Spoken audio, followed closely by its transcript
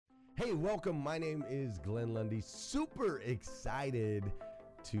Hey, welcome. My name is Glenn Lundy. Super excited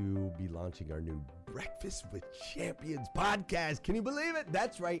to be launching our new Breakfast with Champions podcast. Can you believe it?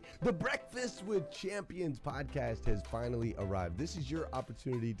 That's right. The Breakfast with Champions podcast has finally arrived. This is your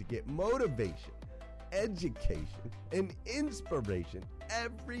opportunity to get motivation, education, and inspiration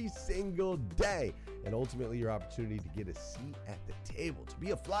every single day. And ultimately, your opportunity to get a seat at the table, to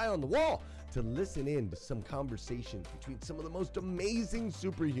be a fly on the wall, to listen in to some conversations between some of the most amazing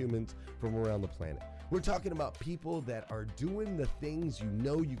superhumans from around the planet. We're talking about people that are doing the things you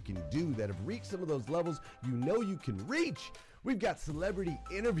know you can do, that have reached some of those levels you know you can reach. We've got celebrity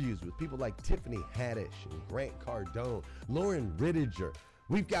interviews with people like Tiffany Haddish and Grant Cardone, Lauren Rittiger.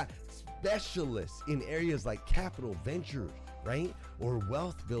 We've got specialists in areas like capital ventures, right? Or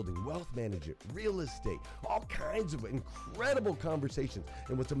wealth building, wealth management, real estate, all kinds of incredible conversations.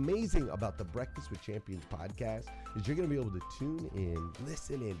 And what's amazing about the Breakfast with Champions podcast is you're going to be able to tune in,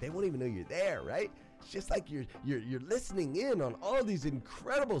 listen in. They won't even know you're there, right? It's just like you're listening in on all these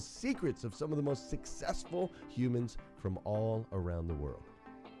incredible secrets of some of the most successful humans from all around the world.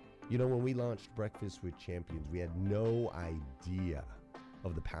 You know, when we launched Breakfast with Champions, we had no idea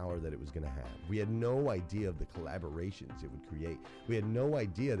of the power that it was going to have. We had no idea of the collaborations it would create. We had no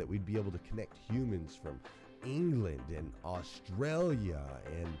idea that we'd be able to connect humans from England and Australia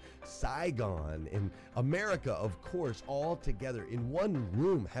and Saigon and America, of course, all together in one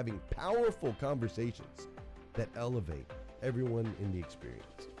room, having powerful conversations that elevate everyone in the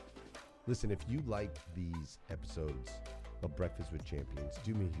experience. Listen, if you like these episodes of Breakfast with Champions,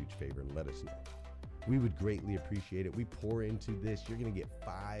 do me a huge favor and let us know. We would greatly appreciate it. We pour into this. You're going to get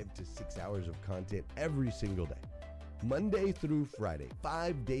 5 to 6 hours of content every single day, Monday through Friday,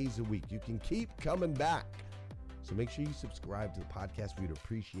 5 days a week. You can keep coming back. So make sure you subscribe to the podcast. We'd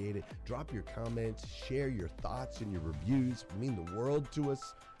appreciate it. Drop your comments, share your thoughts and your reviews. It would mean the world to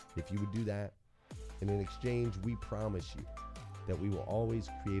us if you would do that. And in exchange, we promise you that we will always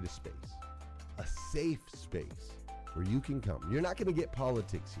create a space, a safe space where you can come. You're not going to get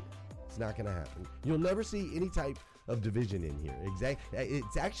politics here. It's not going to happen. You'll never see any type of division in here.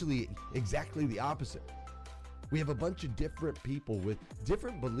 It's actually exactly the opposite. We have a bunch of different people with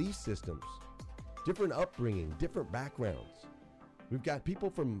different belief systems, different upbringing, different backgrounds. We've got people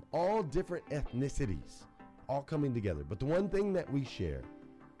from all different ethnicities all coming together. But the one thing that we share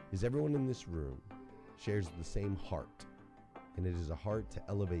is everyone in this room shares the same heart. And it is a heart to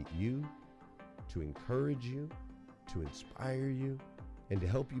elevate you, to encourage you, to inspire you, and to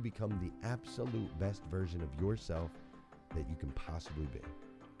help you become the absolute best version of yourself that you can possibly be.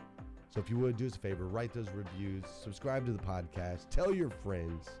 So if you would, do us a favor, write those reviews, subscribe to the podcast, tell your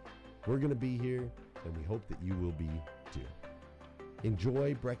friends. We're going to be here, and we hope that you will be too.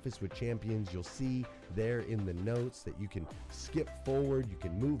 Enjoy Breakfast with Champions. You'll see there in the notes that you can skip forward, you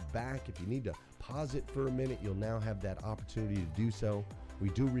can move back. If you need to pause it for a minute, you'll now have that opportunity to do so. We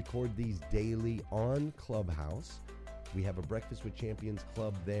do record these daily on Clubhouse. We have a Breakfast with Champions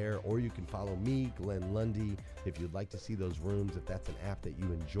club there, or you can follow me, Glenn Lundy, if you'd like to see those rooms. If that's an app that you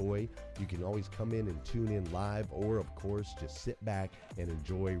enjoy, you can always come in and tune in live, or of course, just sit back and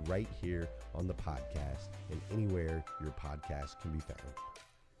enjoy right here on the podcast and anywhere your podcast can be found.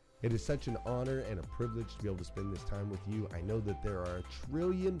 It is such an honor and a privilege to be able to spend this time with you. I know that there are a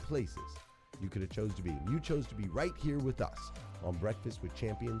trillion places you could have chose to be. You chose to be right here with us on Breakfast with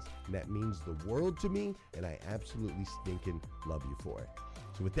Champions, and that means the world to me, and I absolutely stinking love you for it.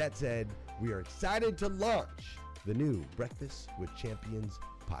 So with that said, we are excited to launch the new Breakfast with Champions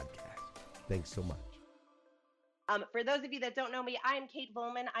podcast. Thanks so much. For those of you that don't know me, I am Kate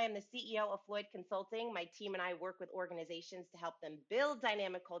Volman. I am the CEO of Floyd Consulting. My team and I work with organizations to help them build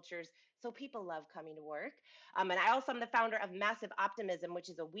dynamic cultures so people love coming to work. And I also am the founder of Massive Optimism, which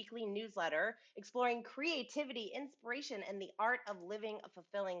is a weekly newsletter exploring creativity, inspiration, and the art of living a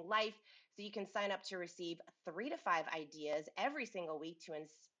fulfilling life. So you can sign up to receive 3 to 5 ideas every single week to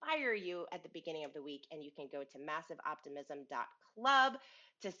inspire you at the beginning of the week. And you can go to massiveoptimism.club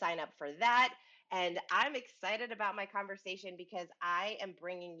to sign up for that. And I'm excited about my conversation because I am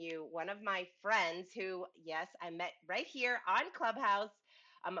bringing you one of my friends who, yes, I met right here on Clubhouse.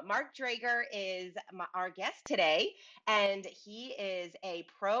 Mark Drager is our guest today, and he is a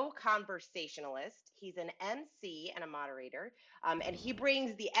pro conversationalist. He's an MC and a moderator, and he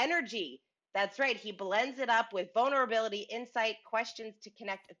brings the energy. That's right. He blends it up with vulnerability, insight, questions to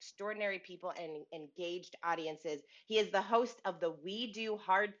connect extraordinary people and engaged audiences. He is the host of the We Do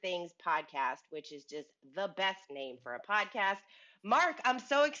Hard Things podcast, which is just the best name for a podcast. Mark, I'm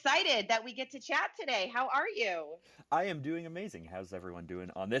so excited that we get to chat today. How are you? I am doing amazing. How's everyone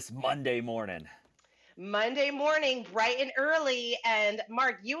doing on this Monday morning? Monday morning, bright and early. And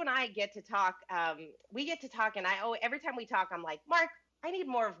Mark, you and I get to talk. We get to talk, and every time we talk, I'm like, Mark, I need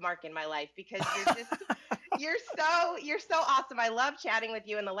more of Mark in my life because you're so awesome. I love chatting with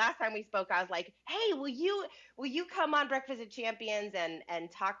you. And the last time we spoke, I was like, hey, will you come on Breakfast with Champions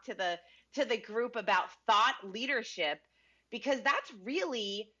and talk to the group about thought leadership? Because that's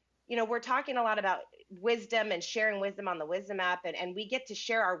really, we're talking a lot about wisdom and sharing wisdom on the wisdom app, and we get to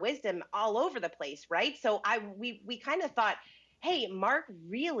share our wisdom all over the place, right? So we kind of thought, hey, Mark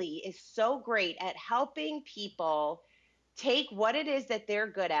really is so great at helping people take what it is that they're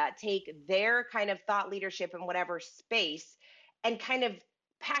good at, take their kind of thought leadership in whatever space, and kind of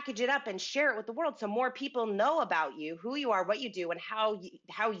package it up and share it with the world so more people know about you, who you are, what you do, and how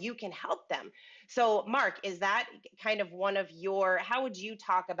you can help them. So, Mark, is that kind of one of your, how would you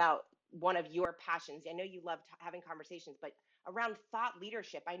talk about one of your passions? I know you love having conversations, but around thought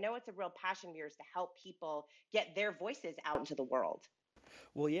leadership, I know it's a real passion of yours to help people get their voices out into the world.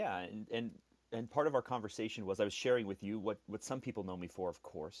 Well, yeah, and part of our conversation was I was sharing with you what some people know me for, of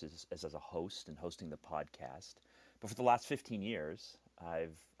course, is as a host and hosting the podcast. But for the last 15 years,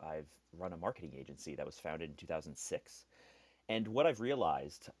 I've run a marketing agency that was founded in 2006. And what I've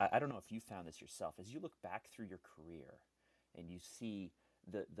realized, I don't know if you found this yourself, as you look back through your career and you see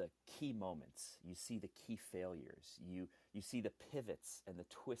the key moments, you see the key failures, you see the pivots and the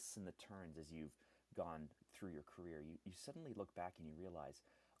twists and the turns as you've gone through your career, you suddenly look back and you realize,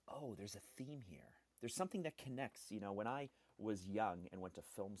 oh, there's a theme here. There's something that connects. When I was young and went to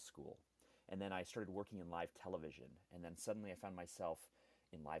film school, and then I started working in live television, and then suddenly I found myself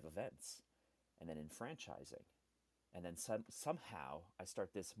in live events, and then in franchising. And then somehow I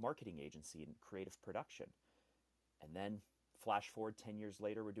start this marketing agency in creative production. And then flash forward 10 years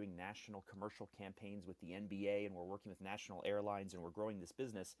later, we're doing national commercial campaigns with the NBA, and we're working with national airlines, and we're growing this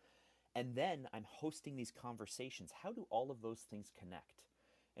business. And then I'm hosting these conversations. How do all of those things connect?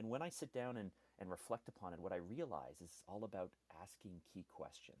 And when I sit down and reflect upon it, what I realize is all about asking key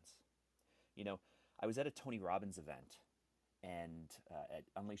questions. I was at a Tony Robbins event and at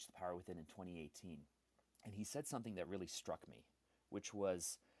Unleash the Power Within in 2018. And he said something that really struck me, which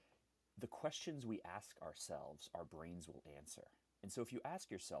was the questions we ask ourselves, our brains will answer. And so if you ask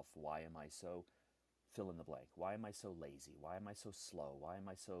yourself, why am I so fill in the blank? Why am I so lazy? Why am I so slow? Why am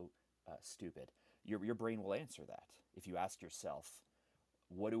I so stupid? Your brain will answer that. If you ask yourself,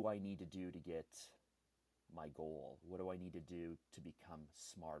 what do I need to do to get my goal? What do I need to do to become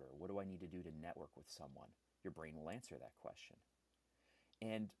smarter? What do I need to do to network with someone? Your brain will answer that question.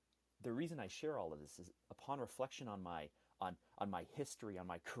 And the reason I share all of this is upon reflection on my history, on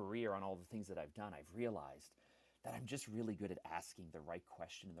my career, on all the things that I've done, I've realized that I'm just really good at asking the right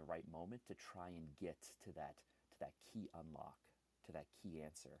question in the right moment to try and get to that key unlock, to that key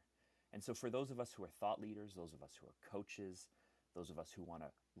answer. And so for those of us who are thought leaders, those of us who are coaches, those of us who want to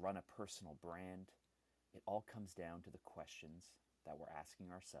run a personal brand, it all comes down to the questions that we're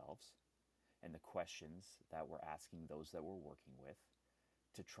asking ourselves and the questions that we're asking those that we're working with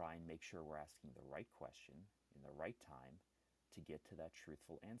to try and make sure we're asking the right question in the right time to get to that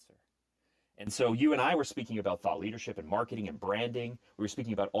truthful answer. And so you and I were speaking about thought leadership and marketing and branding. We were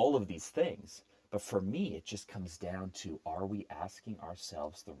speaking about all of these things. But for me, it just comes down to, are we asking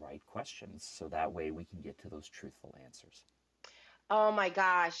ourselves the right questions so that way we can get to those truthful answers? Oh my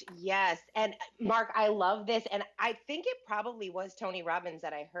gosh, yes. And Mark, I love this. And I think it probably was Tony Robbins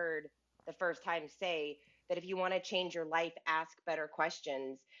that I heard the first time say that if you want to change your life, ask better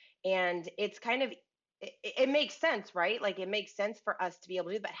questions. And it's kind of, it makes sense, right? Like it makes sense for us to be able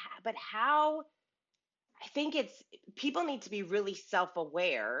to do, but how, I think it's, people need to be really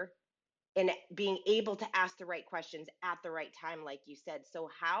self-aware in being able to ask the right questions at the right time, like you said. So,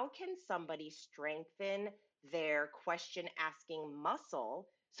 how can somebody strengthen their question asking muscle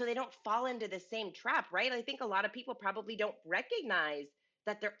so they don't fall into the same trap, right? I think a lot of people probably don't recognize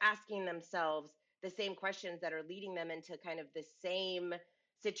that they're asking themselves the same questions that are leading them into kind of the same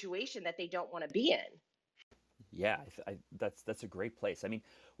situation that they don't want to be in. Yeah, that's a great place. I mean,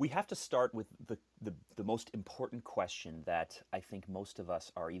 we have to start with the most important question that I think most of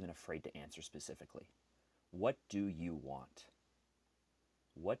us are even afraid to answer specifically. What do you want?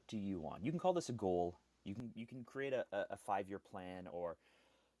 What do you want? You can call this a goal. You can create a 5-year plan, or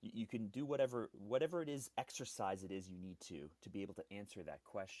you can do whatever it is, exercise it is you need to be able to answer that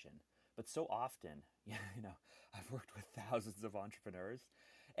question. But so often, I've worked with thousands of entrepreneurs,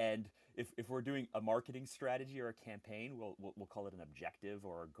 and if we're doing a marketing strategy or a campaign, we'll call it an objective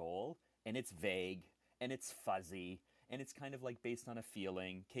or a goal, and it's vague and it's fuzzy and it's kind of like based on a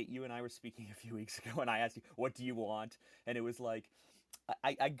feeling. Kate, you and I were speaking a few weeks ago, and I asked you, "What do you want?" And it was like,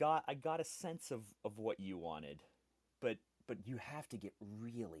 I got a sense of what you wanted, but you have to get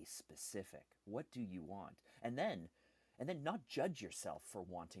really specific. What do you want? And then not judge yourself for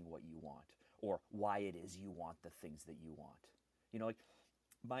wanting what you want or why it is you want the things that you want. You know, like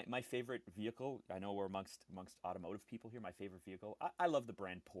my favorite vehicle, I know we're amongst automotive people here, my favorite vehicle, I love the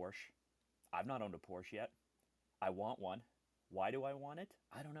brand Porsche. I've not owned a Porsche yet. I want one. Why do I want it?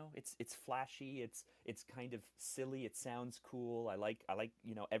 I don't know. It's flashy. It's kind of silly. It sounds cool. I like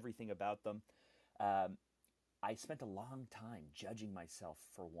everything about them. Um, I spent a long time judging myself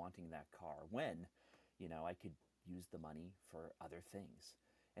for wanting that car when, I could use the money for other things.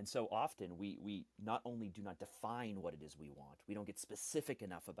 And so often we not only do not define what it is we want, we don't get specific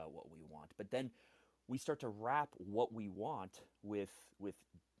enough about what we want, but then we start to wrap what we want with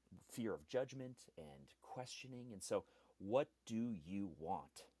fear of judgment and questioning. And so what do you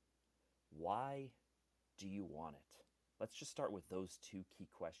want? Why do you want it? Let's just start with those two key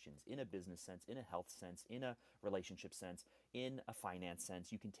questions in a business sense, in a health sense, in a relationship sense, in a finance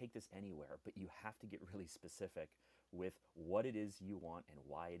sense. You can take this anywhere, but you have to get really specific with what it is you want and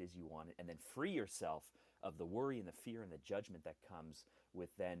why it is you want it, and then free yourself of the worry and the fear and the judgment that comes with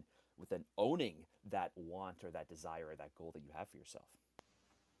then owning that want or that desire or that goal that you have for yourself.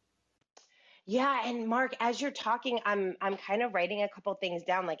 Yeah, and Mark, as you're talking, I'm kind of writing a couple things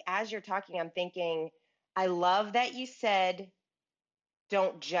down. Like as you're talking, I'm thinking, I love that you said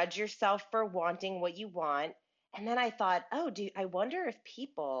don't judge yourself for wanting what you want. And then I thought, oh, I wonder if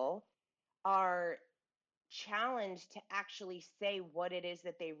people are challenged to actually say what it is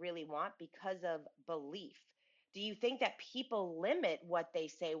that they really want because of belief. Do you think that people limit what they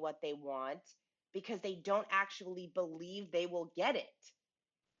say, what they want, because they don't actually believe they will get it?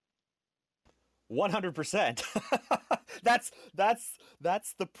 100%.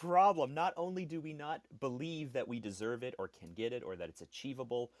 That's the problem. Not only do we not believe that we deserve it or can get it or that it's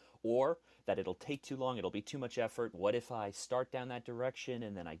achievable or that it'll take too long, it'll be too much effort. What if I start down that direction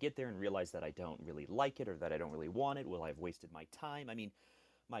and then I get there and realize that I don't really like it or that I don't really want it? Will I have wasted my time? I mean,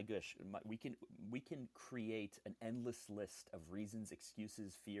 my gosh, we can create an endless list of reasons,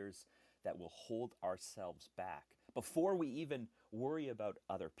 excuses, fears that will hold ourselves back before we even worry about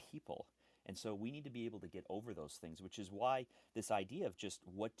other people. And so we need to be able to get over those things, which is why this idea of just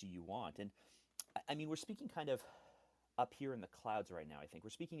what do you want? And I mean, we're speaking kind of up here in the clouds right now, I think. We're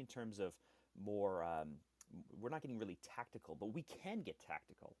speaking in terms of more, we're not getting really tactical, but we can get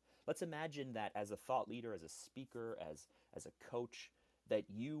tactical. Let's imagine that as a thought leader, as a speaker, as a coach, that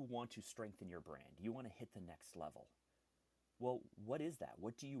you want to strengthen your brand. You want to hit the next level. Well, what is that?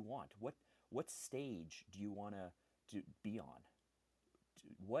 What do you want? What stage do you want to be on?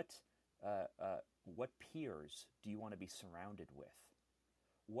 What what peers do you want to be surrounded with?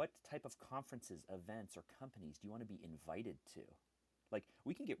 What type of conferences, events, or companies do you want to be invited to? Like,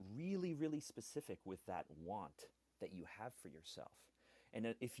 we can get really, really specific with that want that you have for yourself.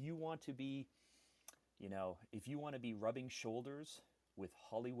 And if you want to be, if you want to be rubbing shoulders with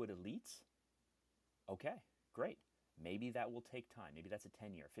Hollywood elites, okay, great. Maybe that will take time. Maybe that's a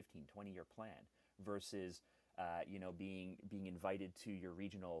 10-year, 15, 20-year plan versus, being invited to your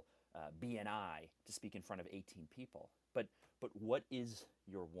regional BNI to speak in front of 18 people. But what is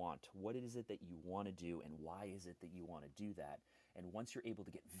your want? What is it that you want to do, and why is it that you want to do that? And once you're able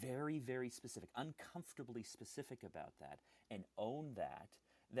to get very, very specific, uncomfortably specific about that, and own that,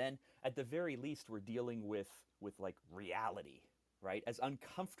 then at the very least we're dealing with like reality, right? As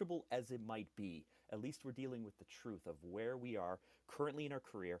uncomfortable as it might be, at least we're dealing with the truth of where we are currently in our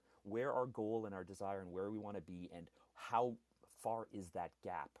career, where our goal and our desire and where we want to be, and how far is that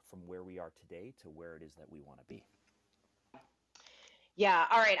gap from where we are today to where it is that we want to be. Yeah,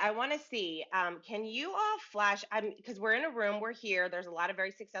 all right. I want to see. Can you all flash? Because we're in a room, we're here. There's a lot of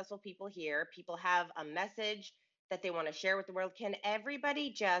very successful people here. People have a message that they want to share with the world. Can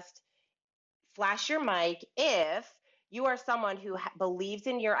everybody just flash your mic if you are someone who believes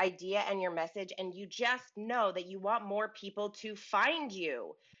in your idea and your message, and you just know that you want more people to find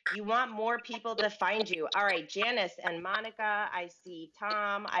you? You want more people to find you. All right, Janice and Monica, I see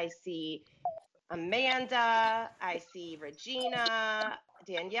Tom, I see Amanda, I see Regina,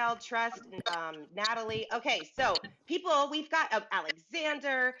 Danielle, Trust, Natalie. Okay, so people, we've got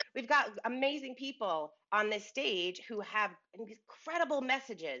Alexander, we've got amazing people on this stage who have incredible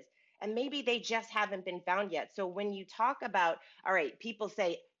messages, and maybe they just haven't been found yet. So when you talk about, all right, people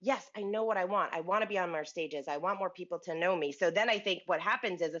say, yes, I know what I want. I want to be on more stages. I want more people to know me. So then I think what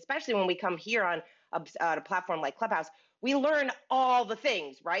happens is, especially when we come here on a platform like Clubhouse, we learn all the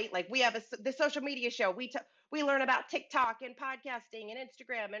things, right? Like we have the social media show. We learn about TikTok and podcasting and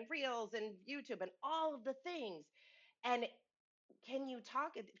Instagram and Reels and YouTube and all of the things. And can you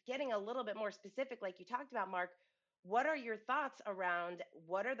talk, getting a little bit more specific, like you talked about, Mark? What are your thoughts around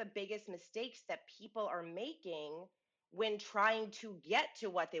what are the biggest mistakes that people are making when trying to get to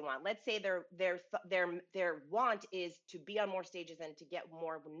what they want? Let's say their want is to be on more stages and to get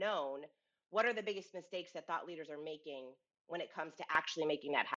more known. What are the biggest mistakes that thought leaders are making when it comes to actually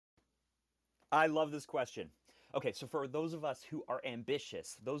making that happen? I love this question. Okay, so for those of us who are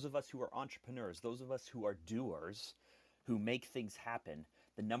ambitious, those of us who are entrepreneurs, those of us who are doers, who make things happen,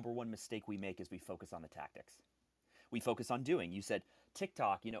 the number one mistake we make is we focus on the tactics. We focus on doing. You said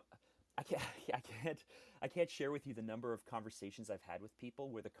TikTok, I can't, I can't, I can't share with you the number of conversations I've had with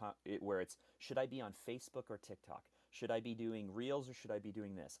people where it's, should I be on Facebook or TikTok? Should I be doing Reels or should I be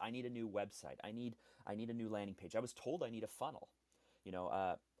doing this? I need a new website. I need a new landing page. I was told I need a funnel.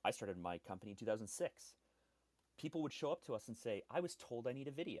 I started my company in 2006. People would show up to us and say, I was told I need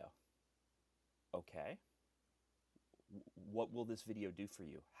a video. Okay. What will this video do for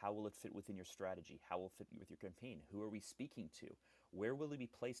you? How will it fit within your strategy? How will it fit with your campaign? Who are we speaking to? Where will it be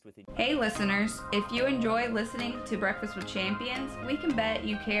placed within? Hey listeners, if you enjoy listening to Breakfast with Champions, we can bet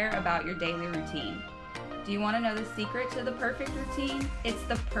you care about your daily routine. Do you want to know the secret to the perfect routine? It's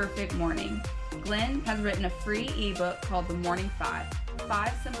the perfect morning. Glenn has written a free ebook called The Morning 5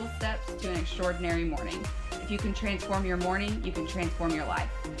 Simple Steps to an Extraordinary Morning. If you can transform your morning, you can transform your life.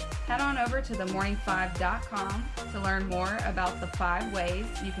 Head on over to themorning5.com to learn more about the 5 ways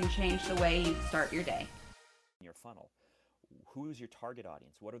you can change the way you start your day. Your funnel. Who is your target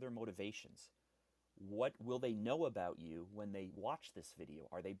audience? What are their motivations? What will they know about you when they watch this video?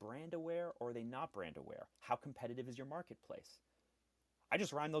 Are they brand aware or are they not brand aware? How competitive is your marketplace? I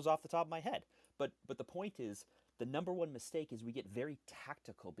just rhymed those off the top of my head. But the point is, the number one mistake is we get very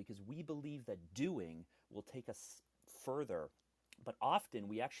tactical because we believe that doing will take us further. But often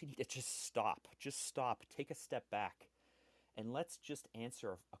we actually need to just stop, take a step back, and let's just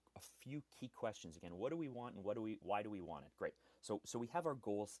answer a few key questions. Again, what do we want and why do we want it? Great. So we have our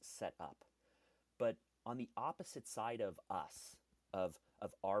goals set up. But on the opposite side of us, of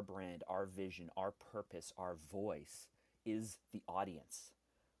our brand, our vision, our purpose, our voice, is the audience.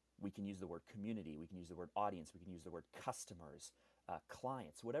 We can use the word community, we can use the word audience, we can use the word customers,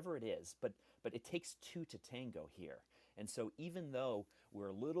 clients, whatever it is, but it takes two to tango here. And so even though we're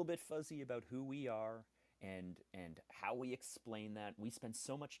a little bit fuzzy about who we are and how we explain that, we spend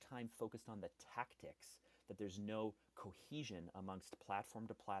so much time focused on the tactics that there's no cohesion amongst platform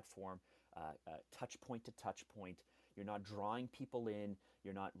to platform, touch point to touch point. You're not drawing people in,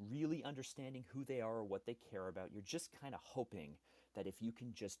 you're not really understanding who they are or what they care about. You're just kind of hoping that if you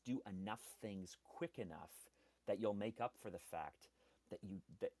can just do enough things quick enough that you'll make up for the fact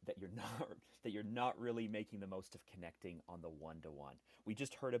that you're not really making the most of connecting on the one-to-one. We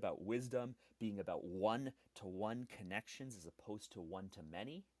just heard about wisdom being about one-to-one connections as opposed to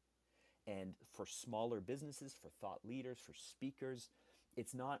one-to-many. And for smaller businesses, for thought leaders, for speakers,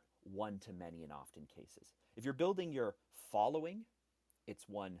 it's not one-to-many in often cases. If you're building your following, it's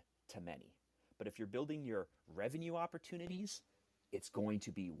one-to-many. But if you're building your revenue opportunities, it's going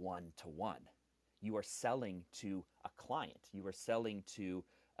to be one-to-one. You are selling to a client. You are selling to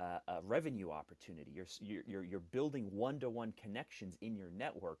a revenue opportunity. You're building one-to-one connections in your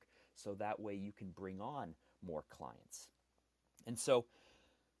network so that way you can bring on more clients. And so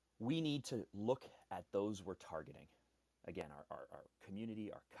we need to look at those we're targeting. Again, our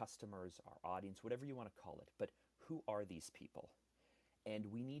community, our customers, our audience, whatever you want to call it. But who are these people? And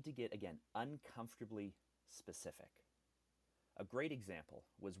we need to get, again, uncomfortably specific. A great example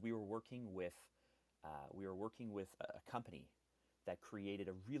was we were working with a company that created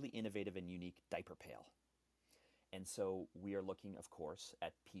a really innovative and unique diaper pail. And so we are looking, of course,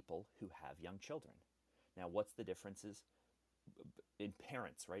 at people who have young children. Now, what's the differences in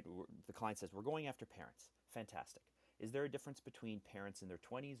parents, right? The client says, we're going after parents. Fantastic. Is there a difference between parents in their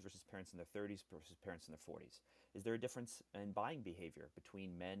 20s versus parents in their 30s versus parents in their 40s? Is there a difference in buying behavior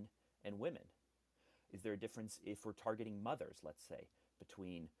between men and women? Is there a difference if we're targeting mothers, let's say,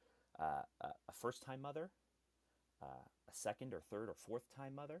 between a first-time mother, a second or third or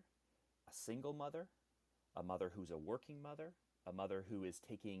fourth-time mother, a single mother, a mother who's a working mother, a mother who is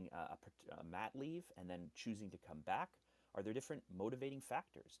taking a mat leave and then choosing to come back? Are there different motivating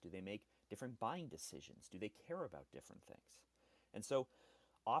factors? Do they make different buying decisions? Do they care about different things? And so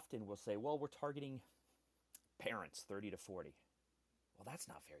often we'll say, well, we're targeting parents 30 to 40. Well, that's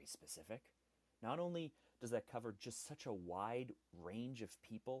not very specific. Not only does that cover just such a wide range of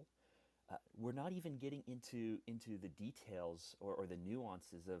people, we're not even getting into the details or the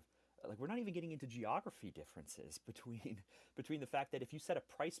nuances of like we're not even getting into geography differences between the fact that if you set a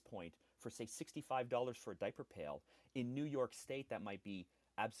price point for say $65 for a diaper pail, in New York State that might be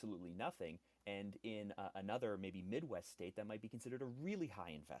absolutely nothing, and in another maybe Midwest state that might be considered a really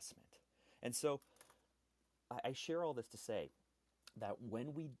high investment. And so I share all this to say that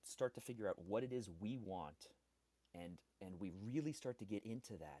when we start to figure out what it is we want, and we really start to get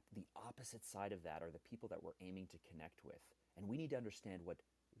into that, the opposite side of that are the people that we're aiming to connect with. And we need to understand what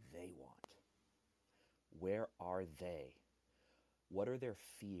they want. Where are they? What are their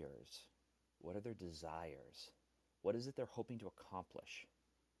fears? What are their desires? What is it they're hoping to accomplish?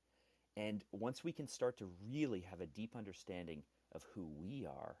 And once we can start to really have a deep understanding of who we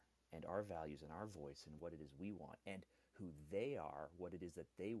are and our values and our voice and what it is we want, and who they are, what it is that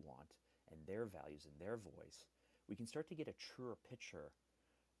they want, and their values and their voice, we can start to get a truer picture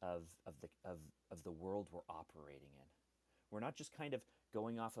of the world we're operating in. We're not just kind of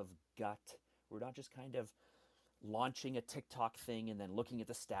going off of gut. We're not just kind of launching a TikTok thing and then looking at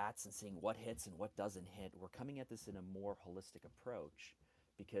the stats and seeing what hits and what doesn't hit. We're coming at this in a more holistic approach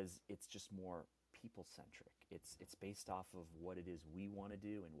because it's just more people-centric. It's based off of what it is we want to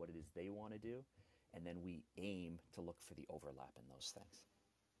do and what it is they want to do, and then we aim to look for the overlap in those things.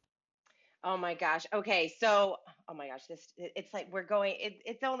 Oh my gosh. Okay. So, oh my gosh, it's like we're going,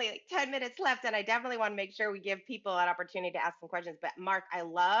 it's only like 10 minutes left, and I definitely want to make sure we give people an opportunity to ask some questions. But Mark, I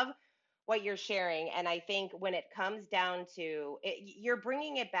love what you're sharing. And I think when it comes down to it, you're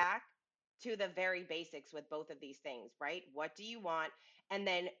bringing it back to the very basics with both of these things, right? What do you want? And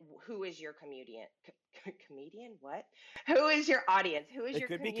then who is your comedian? Comedian? What? Who is your audience? Who is It your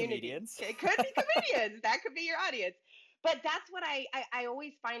could be community? comedians. It could be comedians. That could be your audience. But that's what I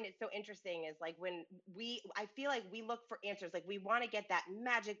always find it so interesting is like when I feel like we look for answers, like we want to get that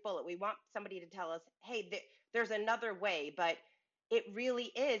magic bullet. We want somebody to tell us, hey, there's another way. But it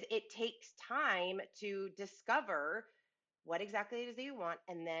really is, it takes time to discover what exactly it is that you want,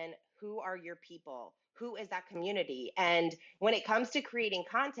 and then who are your people? Who is that community? And when it comes to creating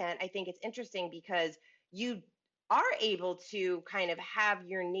content, I think it's interesting because you are able to kind of have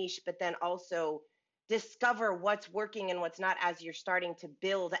your niche, but then also discover what's working and what's not as you're starting to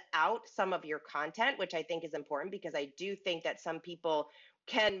build out some of your content, which I think is important because I do think that some people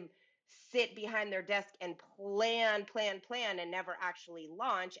can sit behind their desk and plan, and never actually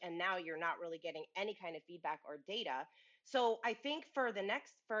launch. And now you're not really getting any kind of feedback or data. So I think for the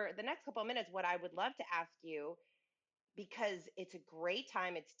next couple of minutes, what I would love to ask you, because it's a great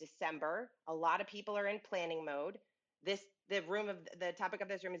time, it's December, a lot of people are in planning mode. The topic of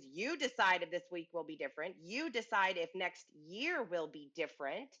this room is you decide if this week will be different. You decide if next year will be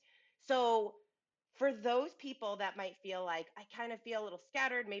different. So for those people that might feel like I kind of feel a little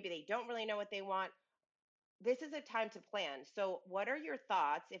scattered, maybe they don't really know what they want, this is a time to plan. So, what are your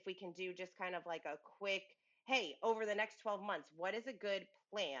thoughts if we can do just kind of like a quick, hey, over the next 12 months, what is a good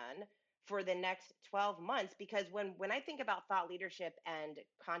plan for the next 12 months? Because when I think about thought leadership and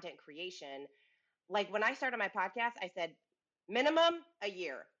content creation, like when I started my podcast, I said minimum a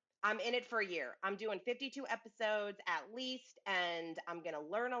year. I'm in it for a year. I'm doing 52 episodes at least, and I'm going to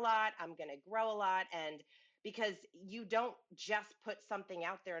learn a lot. I'm going to grow a lot. And because you don't just put something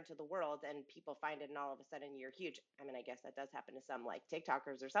out there into the world and people find it and all of a sudden you're huge. I mean, I guess that does happen to some like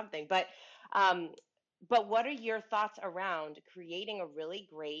TikTokers or something, um, but what are your thoughts around creating a really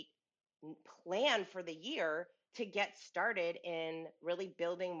great plan for the year to get started in really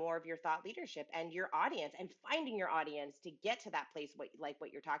building more of your thought leadership and your audience and finding your audience to get to that place like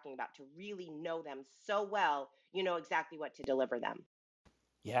what you're talking about, to really know them so well you know exactly what to deliver them.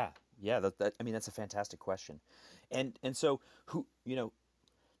 Yeah, yeah. I mean, that's a fantastic question, and so who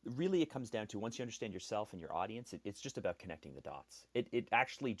really it comes down to once you understand yourself and your audience, it's just about connecting the dots. It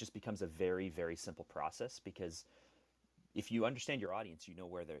actually just becomes a very very simple process because if you understand your audience, you know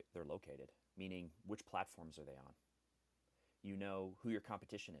where they're located, meaning which platforms are they on. You know who your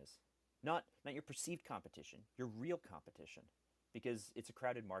competition is, not your perceived competition, your real competition, because it's a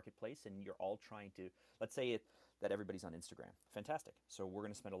crowded marketplace and you're all trying to, let's say that everybody's on Instagram. Fantastic. So we're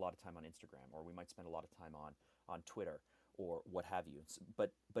going to spend a lot of time on Instagram, or we might spend a lot of time on Twitter or what have you.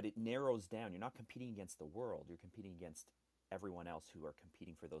 But it narrows down. You're not competing against the world. You're competing against everyone else who are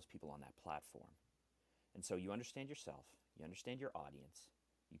competing for those people on that platform. And so you understand yourself, you understand your audience,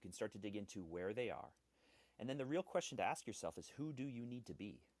 you can start to dig into where they are. And then the real question to ask yourself is, who do you need to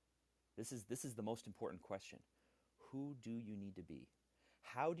be? This is the most important question. Who do you need to be?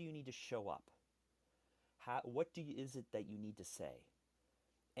 How do you need to show up? Is it that you need to say?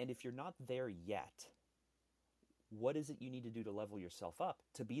 And if you're not there yet, what is it you need to do to level yourself up,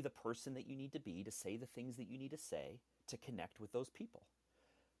 to be the person that you need to be, to say the things that you need to say, to connect with those people?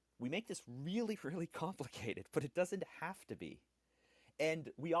 we make this really, really complicated, but it doesn't have to be. And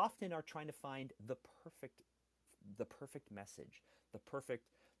we often are trying to find the perfect message, the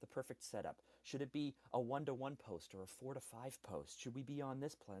perfect setup. Should it be a 1-to-1 post or a 4-to-5 post? Should we be on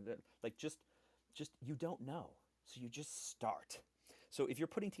this plan? Like just you don't know. So you just start. So if you're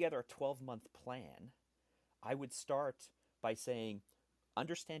putting together a 12-month plan, I would start by saying,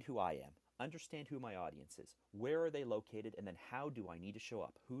 understand who I am, understand who my audience is, where are they located, and then how do I need to show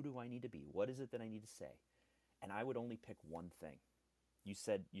up? Who do I need to be? What is it that I need to say? And I would only pick one thing. You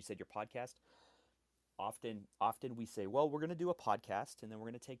said your podcast. Often we say, well, we're going to do a podcast, and then we're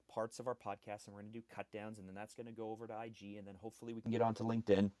going to take parts of our podcast, and we're going to do cut downs, and then that's going to go over to IG, and then hopefully we can get onto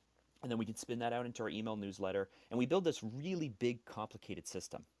LinkedIn, and then we can spin that out into our email newsletter, and we build this really big, complicated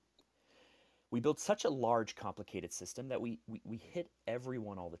system. We build such a large, complicated system that we hit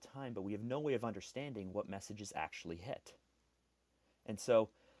everyone all the time, but we have no way of understanding what messages actually hit. And so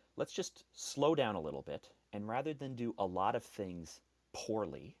let's just slow down a little bit, and rather than do a lot of things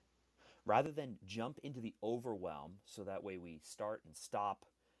poorly, rather than jump into the overwhelm so that way we start and stop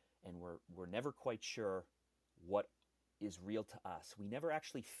and we're never quite sure what is real to us. We never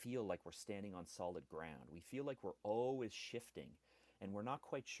actually feel like we're standing on solid ground. We feel like we're always shifting, and we're not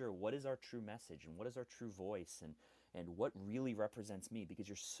quite sure what is our true message and what is our true voice and what really represents me, because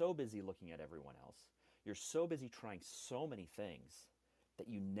you're so busy looking at everyone else. You're so busy trying so many things that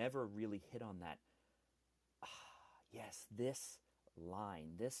you never really hit on that, yes, this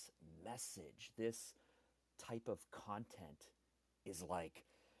line, this message, this type of content is like,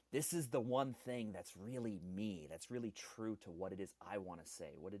 this is the one thing that's really me, that's really true to what it is I want to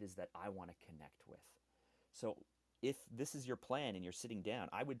say, what it is that I want to connect with. So if this is your plan and you're sitting down,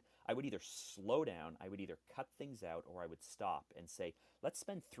 I would either slow down, I would either cut things out, or I would stop and say, let's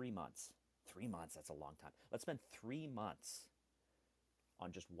spend 3 months. 3 months, that's a long time. Let's spend 3 months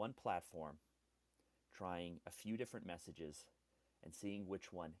on just one platform, trying a few different messages and seeing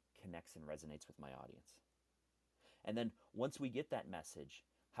which one connects and resonates with my audience. And then once we get that message,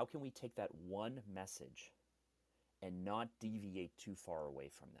 how can we take that one message and not deviate too far away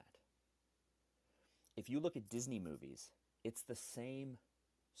from that? If you look at Disney movies, it's the same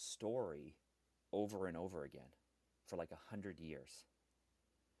story over and over again for like 100 years.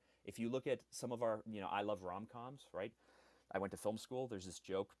 If you look at some of our, I love rom-coms, right? I went to film school. There's this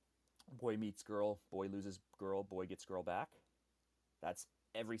joke, boy meets girl, boy loses girl, boy gets girl back. That's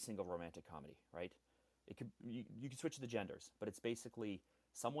every single romantic comedy, right? You can switch the genders, but it's basically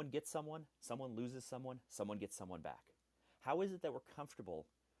someone gets someone loses someone gets someone back. How is it that we're comfortable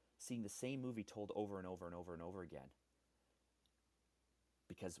seeing the same movie told over and over and over and over again?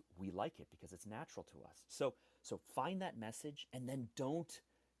 Because we like it, because it's natural to us. So find that message, and then don't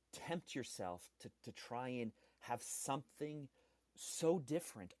tempt yourself to try and have something so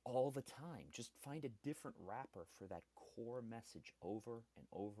different all the time. Just find a different wrapper for that core message over and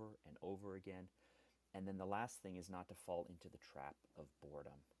over and over again. And then the last thing is not to fall into the trap of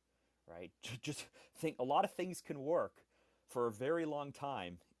boredom, right? Just think a lot of things can work for a very long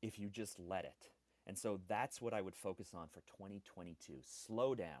time if you just let it. And so that's what I would focus on for 2022.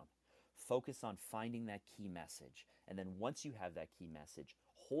 Slow down. Focus on finding that key message. And then once you have that key message,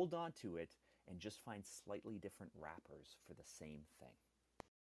 hold on to it and just find slightly different wrappers for the same thing.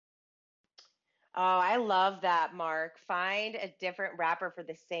 Oh, I love that, Mark. Find a different wrapper for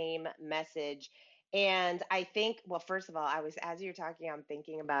the same message. And I think, well, first of all, as you're talking, I'm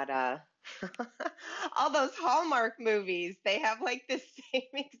thinking about all those Hallmark movies. They have like the same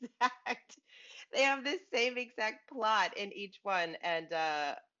exact, they have the same exact plot in each one. And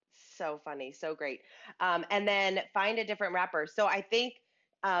so funny, so great. And then find a different wrapper. So I think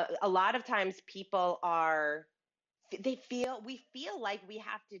a lot of times people are we feel like we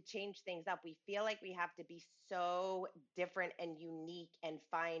have to change things up. We feel like we have to be so different and unique and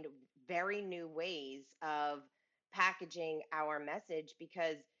find very new ways of packaging our message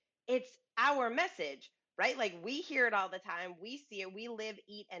because it's our message, right? Like we hear it all the time, we see it, we live,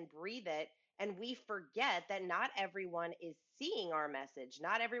 eat, and breathe it. And we forget that not everyone is seeing our message.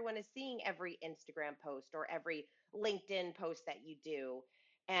 Not everyone is seeing every Instagram post or every LinkedIn post that you do.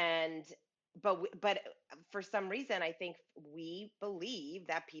 And but for some reason, I think we believe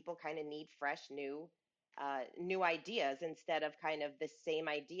that people kind of need fresh, new ideas instead of kind of the same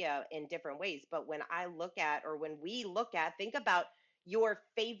idea in different ways. But when I look at, or when we look at, think about your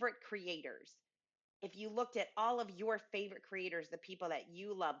favorite creators. If you looked at all of your favorite creators, the people that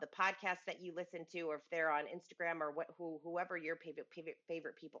you love, the podcasts that you listen to, or if they're on Instagram or whoever your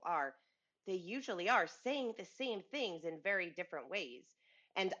favorite people are, they usually are saying the same things in very different ways.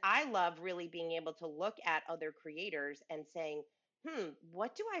 And I love really being able to look at other creators and saying,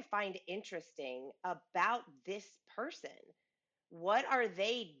 what do I find interesting about this person? What are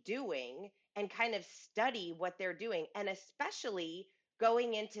they doing? And kind of study what they're doing. And especially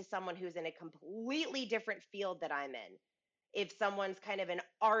going into someone who's in a completely different field that I'm in. If someone's kind of an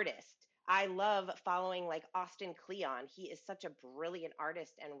artist, I love following like Austin Kleon. He is such a brilliant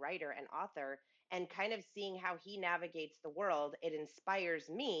artist and writer and author, and kind of seeing how he navigates the world, it inspires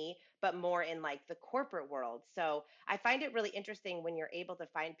me, but more in like the corporate world. So I find it really interesting when you're able to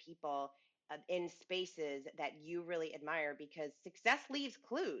find people in spaces that you really admire, because success leaves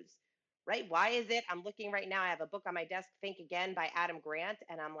clues, right? Why is it? I'm looking right now, I have a book on my desk, Think Again by Adam Grant,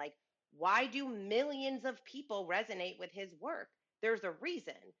 and I'm like, why do millions of people resonate with his work? There's a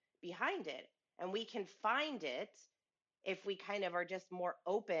reason behind it. And we can find it if we kind of are just more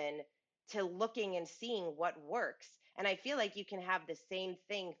open to looking and seeing what works. And I feel like you can have the same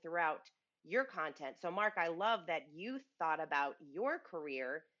thing throughout your content. So, Mark, I love that you thought about your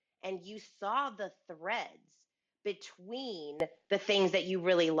career and you saw the threads between the things that you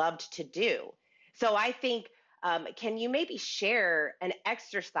really loved to do. So, I think can you maybe share an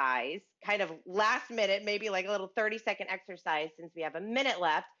exercise, kind of last minute, maybe like a little 30-second exercise since we have a minute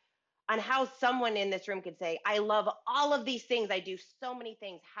left, on how someone in this room could say, I love all of these things. I do so many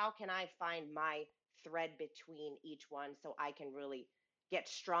things. How can I find my thread between each one so I can really get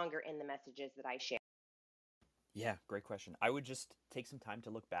stronger in the messages that I share? Yeah, great question. I would just take some time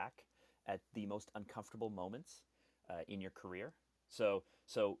to look back at the most uncomfortable moments in your career. So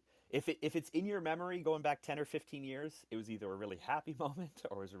if it's in your memory going back 10 or 15 years, it was either a really happy moment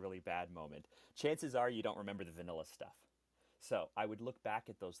or it was a really bad moment. Chances are you don't remember the vanilla stuff. So I would look back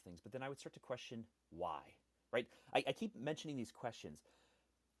at those things, but then I would start to question why, right? I keep mentioning these questions.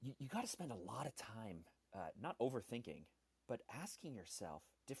 You got to spend a lot of time, not overthinking, but asking yourself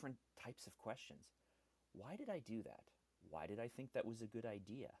different types of questions. Why did I do that? Why did I think that was a good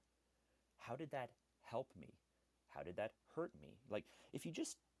idea? How did that help me? How did that hurt me? Like, if you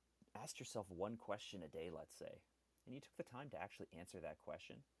just asked yourself one question a day, let's say, and you took the time to actually answer that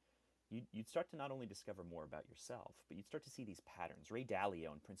question, you'd start to not only discover more about yourself, but you'd start to see these patterns. Ray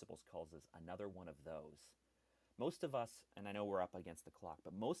Dalio in Principles calls this another one of those. Most of us, and I know we're up against the clock,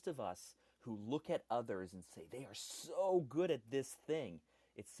 but most of us who look at others and say, they are so good at this thing,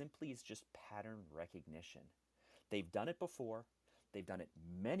 it simply is just pattern recognition. They've done it before. They've done it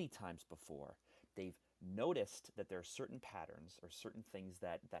many times before. They've noticed that there are certain patterns or certain things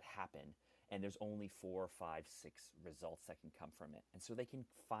that happen, and there's only 4, 5, 6 results that can come from it. And so they can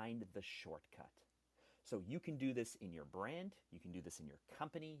find the shortcut. So you can do this in your brand, you can do this in your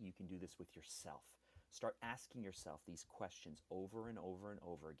company, you can do this with yourself. Start asking yourself these questions over and over and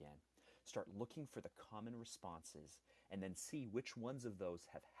over again. Start looking for the common responses, and then see which ones of those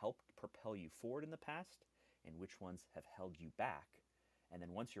have helped propel you forward in the past and which ones have held you back. And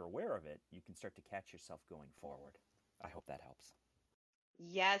then once you're aware of it, you can start to catch yourself going forward. I hope that helps.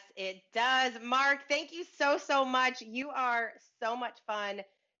 Yes, it does. Mark, thank you so much. You are so much fun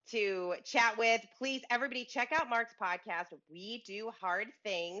to chat with. Please, everybody, check out Mark's podcast, We Do Hard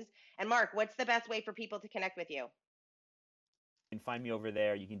Things. And Mark, what's the best way for people to connect with you? You can find me over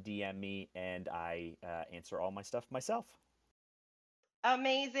there. You can DM me, and I answer all my stuff myself.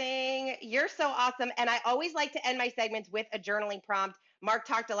 Amazing. You're so awesome. And I always like to end my segments with a journaling prompt. Mark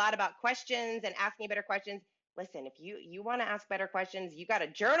talked a lot about questions and asking better questions. Listen, if you want to ask better questions, you got to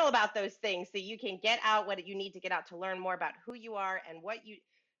journal about those things so you can get out what you need to get out to learn more about who you are and what you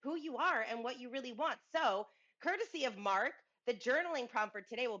really want. So, courtesy of Mark, the journaling prompt for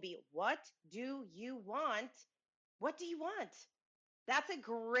today will be, what do you want? What do you want? That's a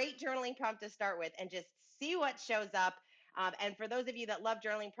great journaling prompt to start with, and just see what shows up. And for those of you that love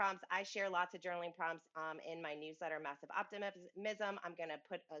journaling prompts, I share lots of journaling prompts in my newsletter, Massive Optimism. I'm going to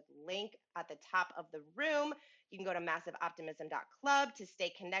put a link at the top of the room. You can go to massiveoptimism.club to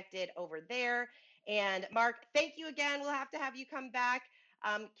stay connected over there. And Mark, thank you again. We'll have to have you come back.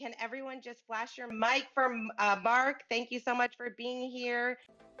 Can everyone just flash your mic for Mark? Thank you so much for being here.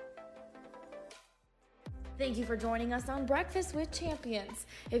 Thank you for joining us on Breakfast with Champions.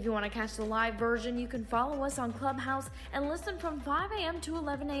 If you want to catch the live version, you can follow us on Clubhouse and listen from 5 a.m. to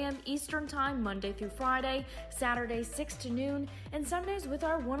 11 a.m. Eastern Time, Monday through Friday, Saturdays 6 to noon, and Sundays with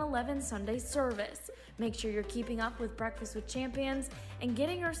our 111 Sunday service. Make sure you're keeping up with Breakfast with Champions and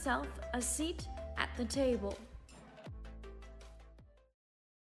getting yourself a seat at the table.